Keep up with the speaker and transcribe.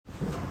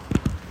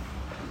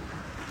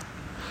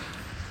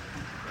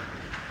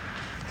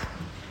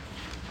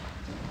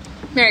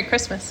Merry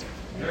Christmas.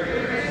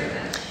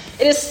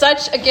 It is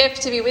such a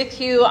gift to be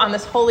with you on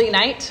this holy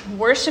night,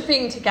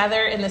 worshiping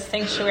together in this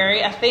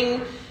sanctuary, a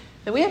thing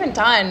that we haven't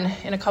done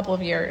in a couple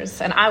of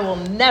years, and I will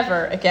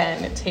never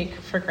again take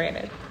for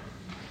granted.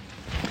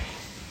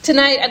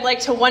 Tonight, I'd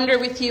like to wonder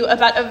with you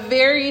about a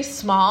very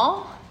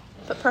small,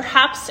 but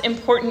perhaps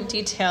important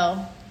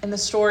detail in the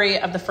story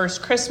of the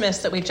first Christmas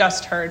that we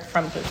just heard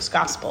from Luke's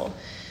Gospel.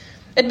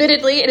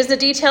 Admittedly, it is a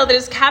detail that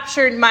has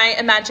captured my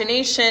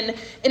imagination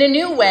in a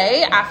new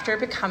way after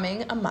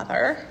becoming a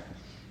mother.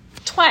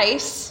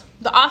 Twice,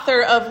 the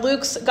author of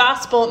Luke's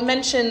Gospel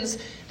mentions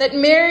that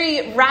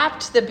Mary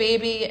wrapped the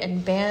baby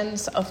in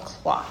bands of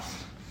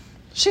cloth.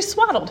 She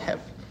swaddled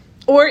him.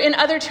 Or in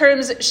other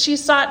terms, she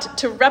sought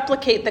to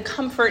replicate the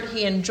comfort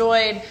he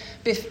enjoyed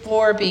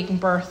before being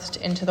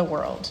birthed into the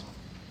world.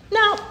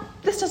 Now,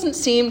 this doesn't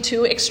seem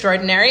too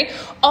extraordinary.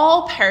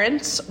 All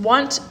parents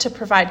want to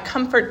provide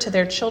comfort to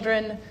their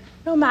children,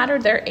 no matter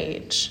their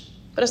age,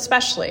 but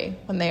especially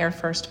when they are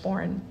first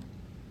born.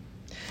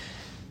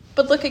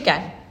 But look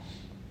again.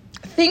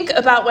 Think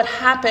about what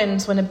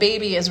happens when a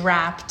baby is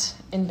wrapped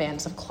in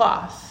bands of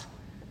cloth.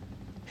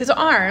 His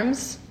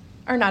arms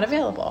are not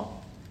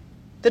available.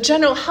 The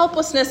general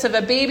helplessness of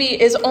a baby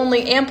is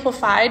only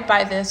amplified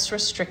by this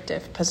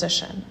restrictive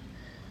position.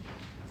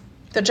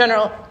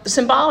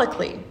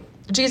 Symbolically,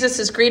 Jesus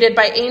is greeted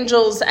by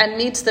angels and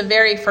meets the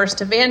very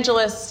first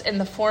evangelists in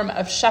the form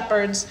of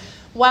shepherds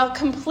while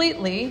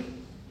completely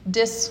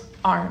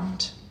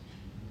disarmed.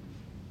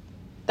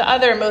 The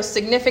other most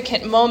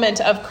significant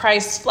moment of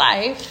Christ's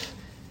life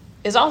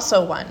is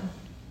also one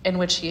in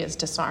which he is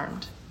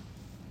disarmed.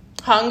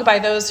 Hung by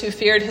those who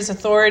feared his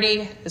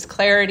authority, his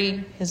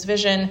clarity, his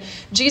vision,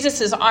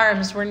 Jesus'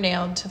 arms were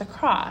nailed to the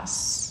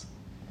cross.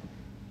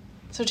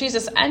 So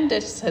Jesus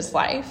ended his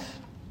life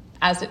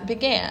as it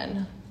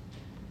began,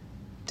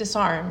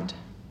 disarmed.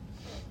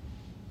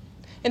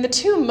 In the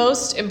two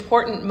most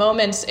important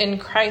moments in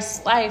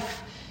Christ's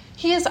life,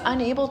 he is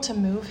unable to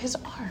move his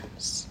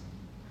arms.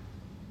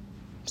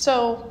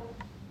 So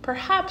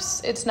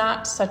perhaps it's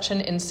not such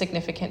an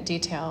insignificant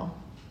detail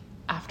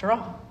after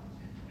all.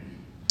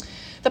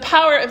 The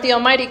power of the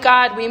Almighty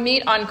God we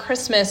meet on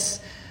Christmas,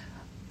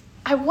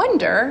 I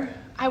wonder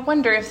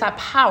if that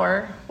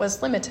power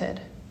was limited.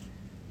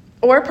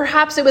 Or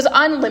perhaps it was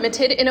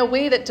unlimited in a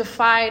way that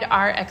defied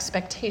our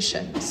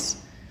expectations.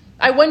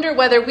 I wonder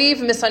whether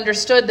we've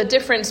misunderstood the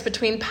difference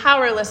between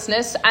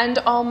powerlessness and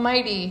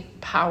almighty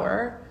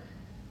power.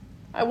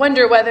 I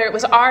wonder whether it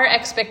was our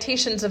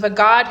expectations of a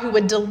God who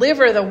would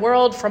deliver the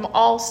world from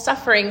all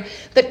suffering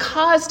that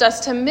caused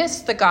us to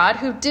miss the God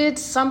who did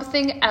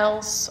something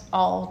else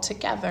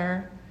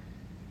altogether.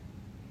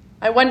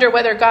 I wonder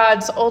whether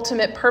God's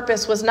ultimate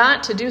purpose was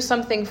not to do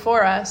something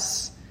for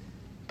us,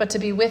 but to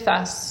be with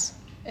us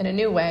in a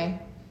new way.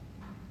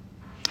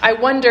 I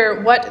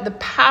wonder what the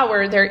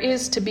power there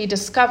is to be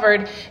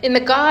discovered in the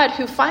God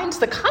who finds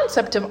the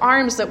concept of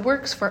arms that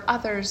works for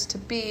others to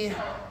be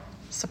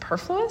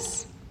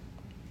superfluous.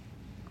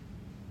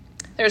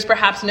 There's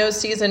perhaps no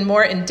season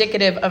more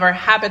indicative of our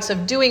habits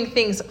of doing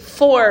things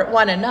for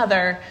one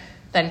another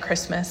than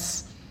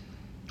Christmas.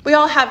 We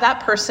all have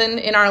that person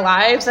in our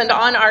lives and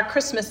on our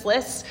Christmas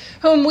lists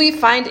whom we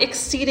find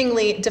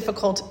exceedingly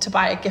difficult to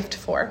buy a gift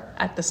for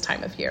at this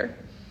time of year.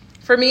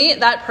 For me,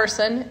 that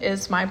person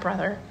is my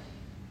brother.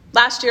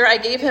 Last year, I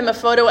gave him a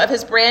photo of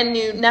his brand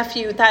new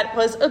nephew that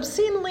was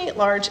obscenely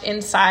large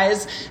in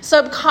size,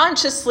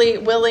 subconsciously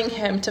willing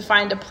him to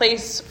find a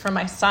place for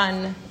my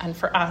son and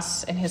for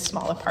us in his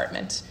small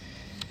apartment.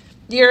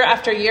 Year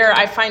after year,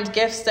 I find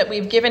gifts that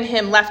we've given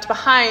him left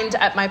behind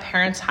at my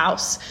parents'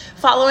 house,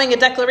 following a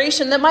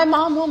declaration that my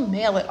mom will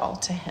mail it all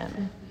to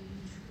him.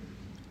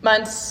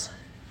 Months,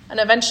 and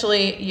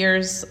eventually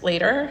years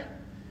later,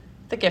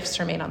 the gifts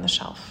remain on the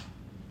shelf.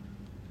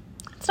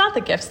 It's not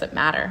the gifts that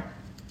matter.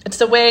 It's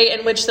the way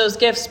in which those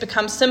gifts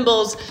become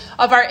symbols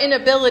of our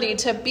inability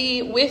to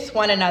be with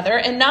one another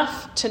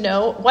enough to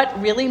know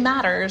what really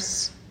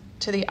matters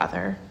to the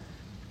other.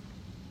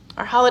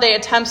 Our holiday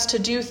attempts to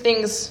do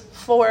things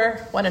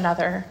for one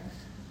another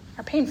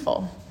are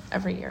painful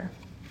every year.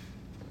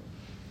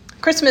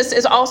 Christmas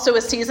is also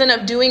a season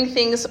of doing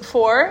things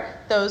for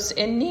those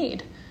in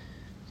need.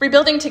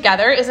 Rebuilding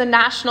Together is a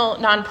national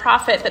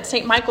nonprofit that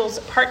St. Michael's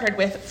partnered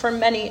with for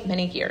many,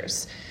 many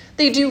years.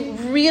 They do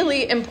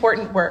really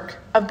important work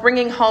of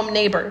bringing home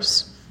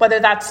neighbors, whether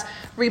that's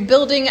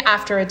rebuilding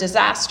after a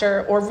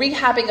disaster or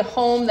rehabbing a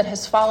home that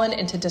has fallen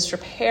into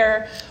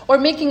disrepair or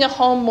making a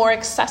home more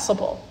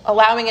accessible,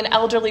 allowing an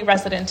elderly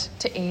resident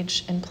to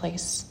age in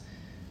place.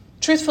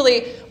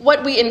 Truthfully,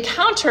 what we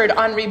encountered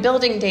on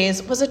rebuilding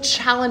days was a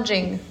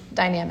challenging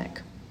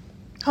dynamic.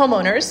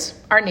 Homeowners,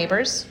 our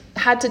neighbors,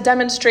 had to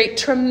demonstrate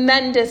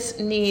tremendous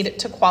need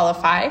to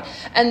qualify.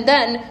 And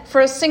then,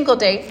 for a single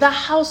day, the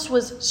house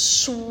was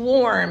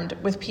swarmed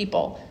with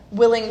people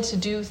willing to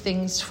do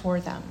things for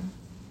them.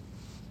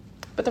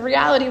 But the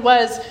reality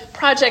was,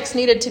 projects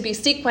needed to be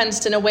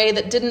sequenced in a way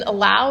that didn't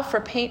allow for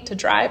paint to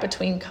dry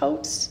between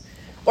coats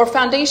or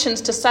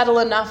foundations to settle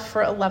enough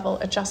for a level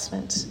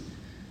adjustment.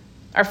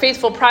 Our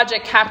faithful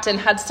project captain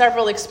had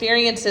several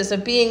experiences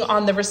of being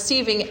on the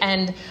receiving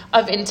end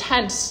of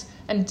intense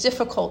and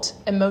difficult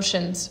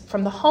emotions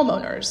from the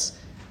homeowners,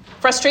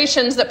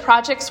 frustrations that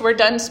projects were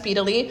done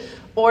speedily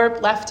or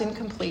left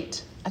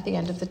incomplete at the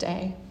end of the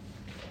day.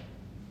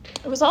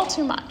 It was all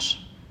too much.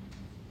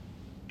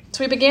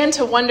 So we began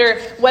to wonder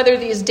whether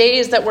these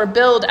days that were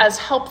billed as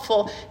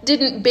helpful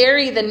didn't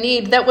bury the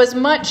need that was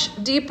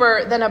much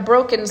deeper than a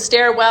broken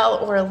stairwell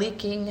or a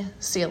leaking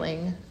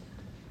ceiling.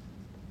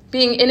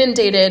 Being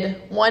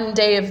inundated one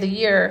day of the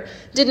year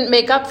didn't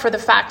make up for the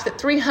fact that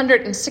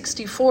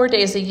 364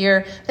 days a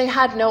year, they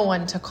had no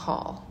one to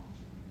call.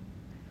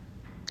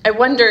 I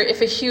wonder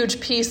if a huge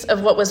piece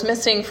of what was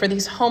missing for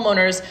these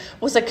homeowners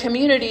was a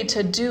community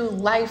to do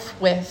life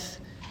with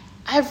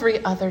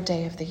every other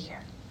day of the year.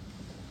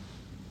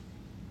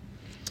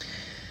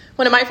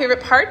 One of my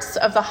favorite parts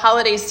of the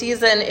holiday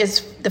season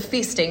is the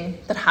feasting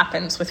that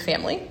happens with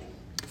family.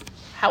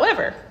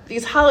 However,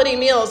 these holiday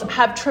meals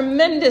have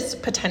tremendous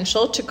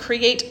potential to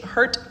create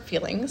hurt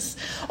feelings,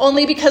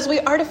 only because we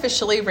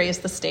artificially raise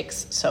the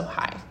stakes so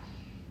high.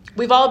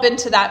 We've all been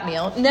to that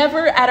meal,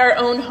 never at our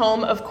own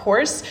home, of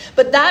course,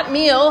 but that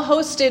meal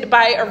hosted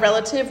by a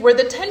relative where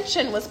the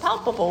tension was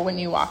palpable when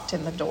you walked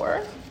in the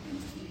door.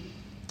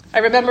 I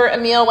remember a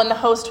meal when the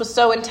host was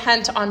so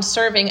intent on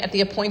serving at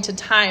the appointed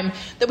time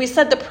that we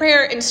said the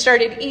prayer and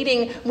started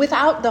eating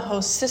without the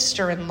host's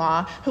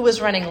sister-in-law, who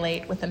was running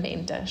late with the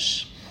main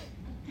dish.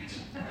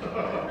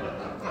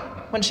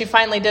 When she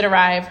finally did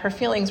arrive, her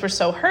feelings were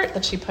so hurt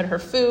that she put her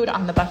food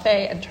on the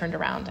buffet and turned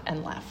around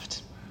and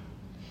left.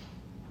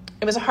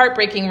 It was a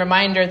heartbreaking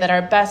reminder that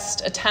our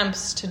best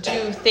attempts to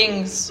do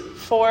things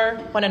for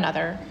one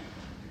another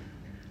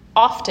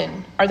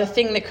often are the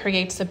thing that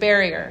creates a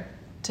barrier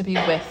to be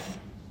with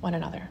one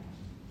another.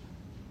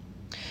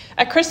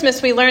 At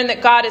Christmas, we learn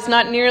that God is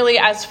not nearly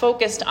as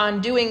focused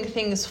on doing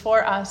things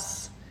for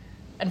us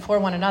and for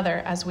one another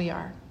as we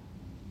are.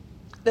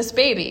 This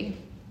baby,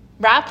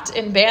 wrapped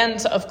in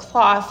bands of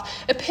cloth,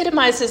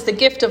 epitomizes the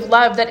gift of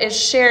love that is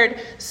shared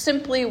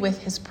simply with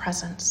his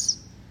presence.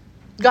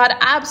 God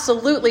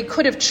absolutely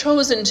could have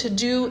chosen to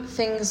do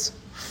things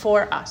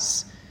for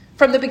us.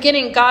 From the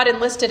beginning, God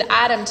enlisted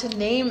Adam to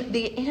name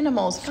the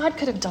animals. God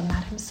could have done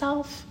that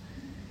himself.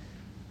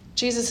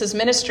 Jesus'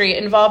 ministry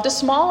involved a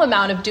small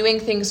amount of doing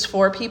things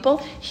for people,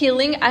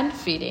 healing and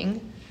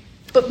feeding,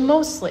 but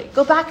mostly,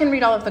 go back and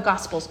read all of the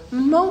Gospels,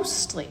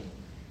 mostly,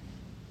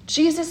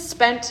 Jesus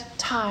spent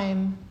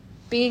time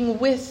being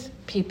with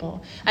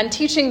people and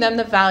teaching them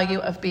the value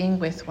of being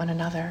with one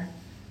another.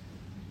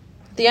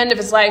 At the end of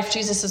his life,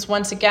 Jesus is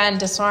once again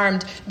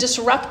disarmed,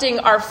 disrupting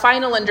our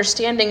final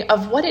understanding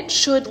of what it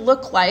should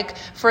look like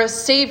for a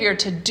Savior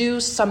to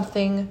do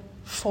something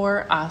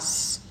for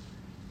us.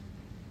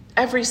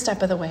 Every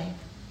step of the way,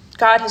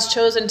 God has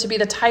chosen to be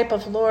the type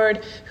of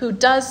Lord who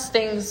does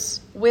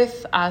things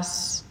with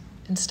us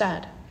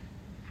instead.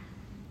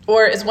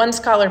 Or, as one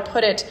scholar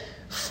put it,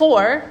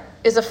 "for"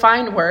 is a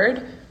fine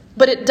word,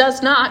 but it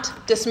does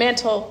not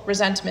dismantle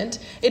resentment.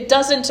 It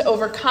doesn't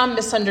overcome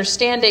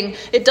misunderstanding.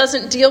 It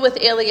doesn't deal with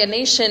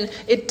alienation.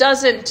 It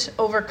doesn't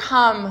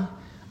overcome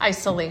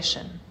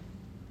isolation.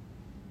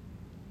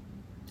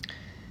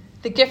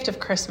 The gift of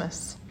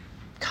Christmas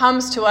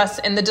comes to us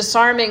in the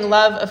disarming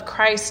love of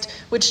Christ,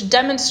 which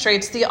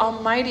demonstrates the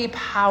almighty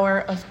power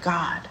of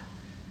God.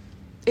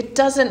 It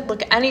doesn't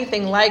look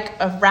anything like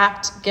a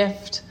wrapped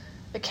gift,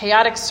 a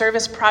chaotic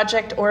service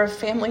project, or a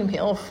family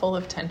meal full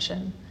of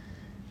tension.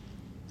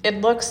 It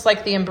looks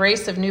like the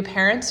embrace of new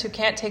parents who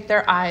can't take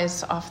their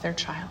eyes off their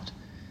child.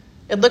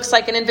 It looks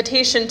like an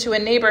invitation to a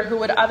neighbor who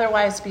would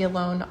otherwise be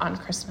alone on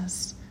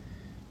Christmas.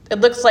 It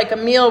looks like a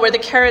meal where the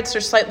carrots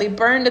are slightly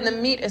burned and the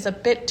meat is a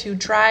bit too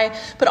dry,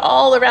 but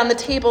all around the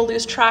table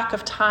lose track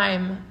of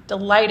time,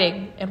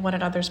 delighting in one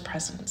another's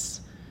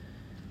presence.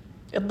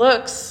 It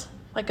looks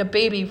like a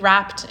baby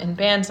wrapped in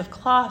bands of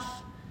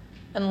cloth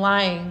and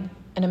lying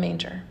in a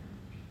manger.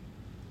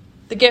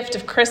 The gift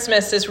of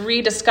Christmas is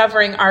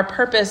rediscovering our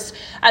purpose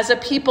as a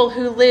people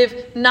who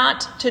live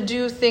not to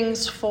do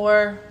things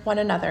for one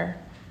another,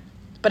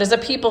 but as a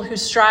people who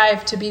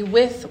strive to be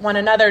with one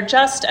another,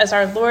 just as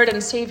our Lord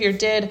and Savior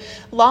did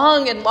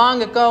long and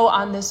long ago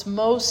on this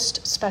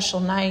most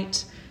special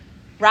night,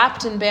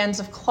 wrapped in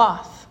bands of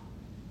cloth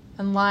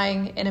and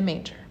lying in a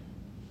manger.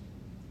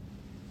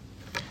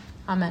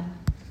 Amen.